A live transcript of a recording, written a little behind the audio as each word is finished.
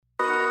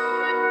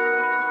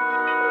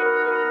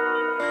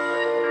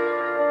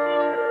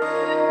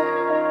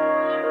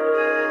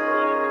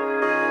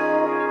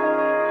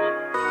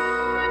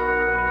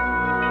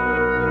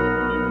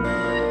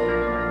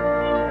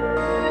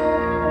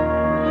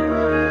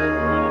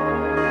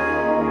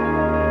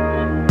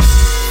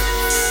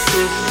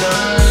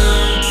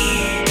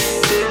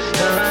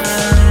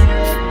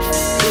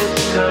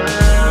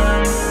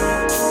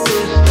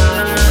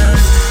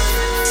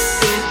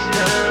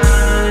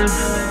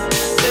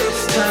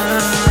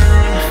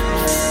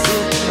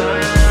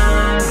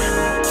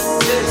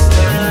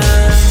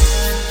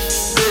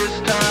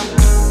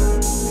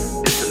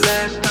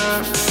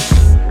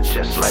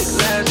Just like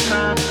last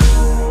time,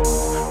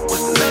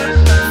 was the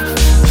last time.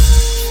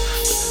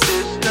 But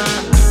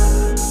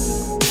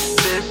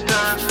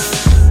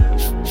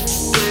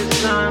this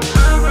time, I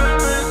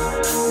promise.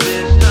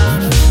 This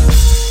time,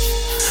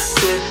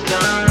 this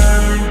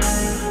time,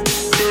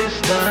 this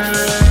time,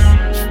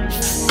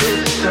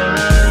 this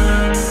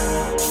time,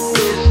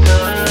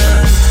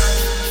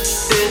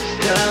 this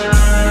time,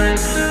 this time,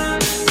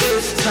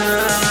 this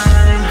time,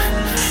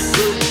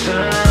 this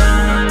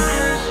time,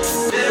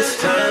 this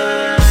time.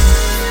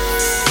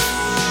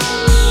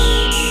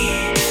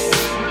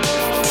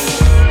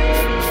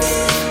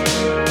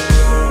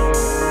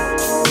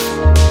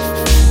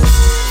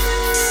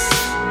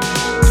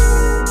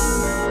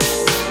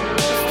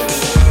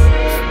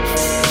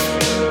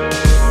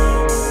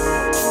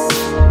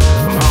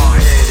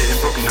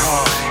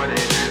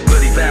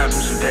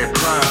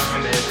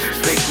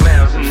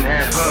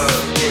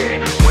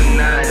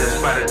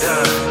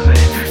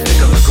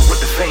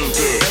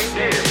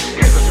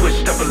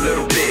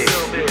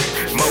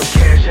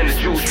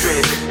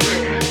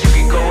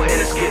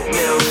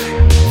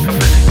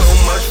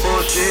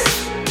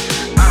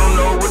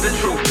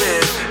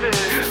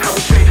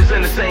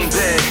 Same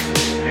bed,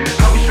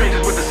 how we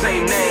strangers with the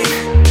same name?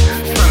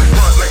 Tryna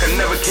front like I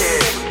never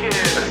cared.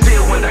 I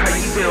still wonder how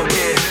you still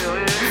here.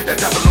 That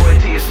type of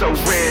loyalty is so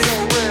rare.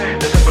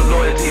 That type of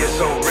loyalty is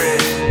so rare.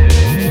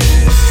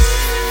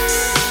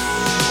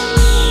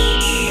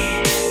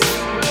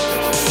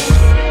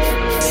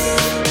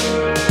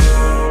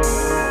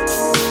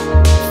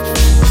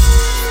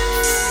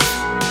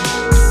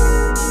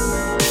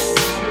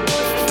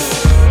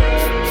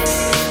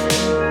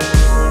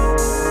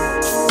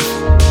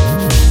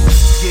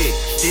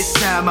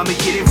 I'ma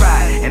get it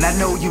right, and I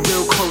know you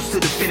real close to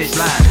the finish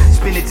line.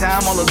 Spending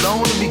time all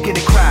alone and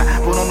beginning to cry.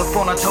 But on the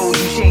phone I told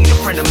you she ain't a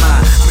friend of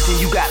mine. Pretend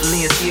you got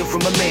Lynn, see it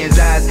from a man's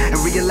eyes, and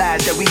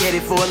realize that we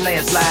headed for a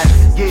landslide.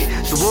 Yeah,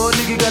 so what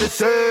nigga gotta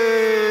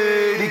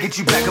say to get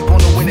you back up on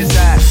the winning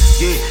side?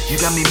 Yeah,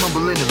 you got me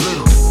mumbling a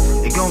little.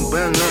 It gon'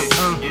 burn like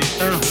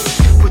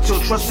Put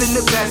your trust in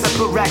the past, I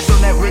put racks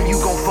on that ring,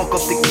 you gon' fuck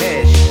up the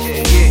cash.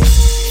 Yeah.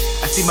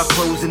 I see my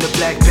clothes in the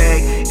black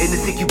bag, and I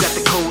think you got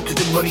the code to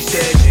the money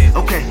stash.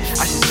 Okay,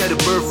 I should set a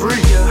bird free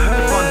to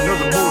find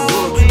another more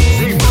love to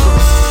see.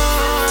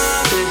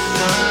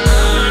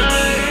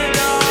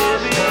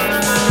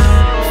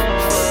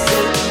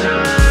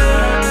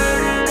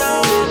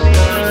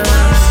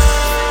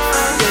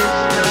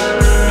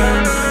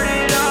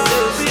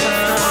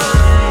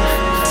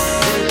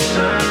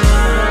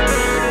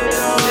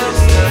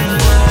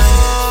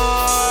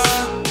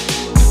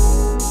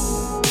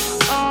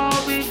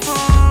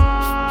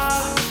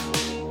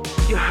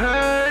 You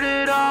heard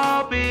it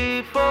all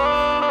before,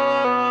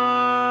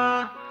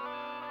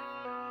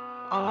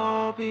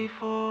 all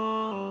before.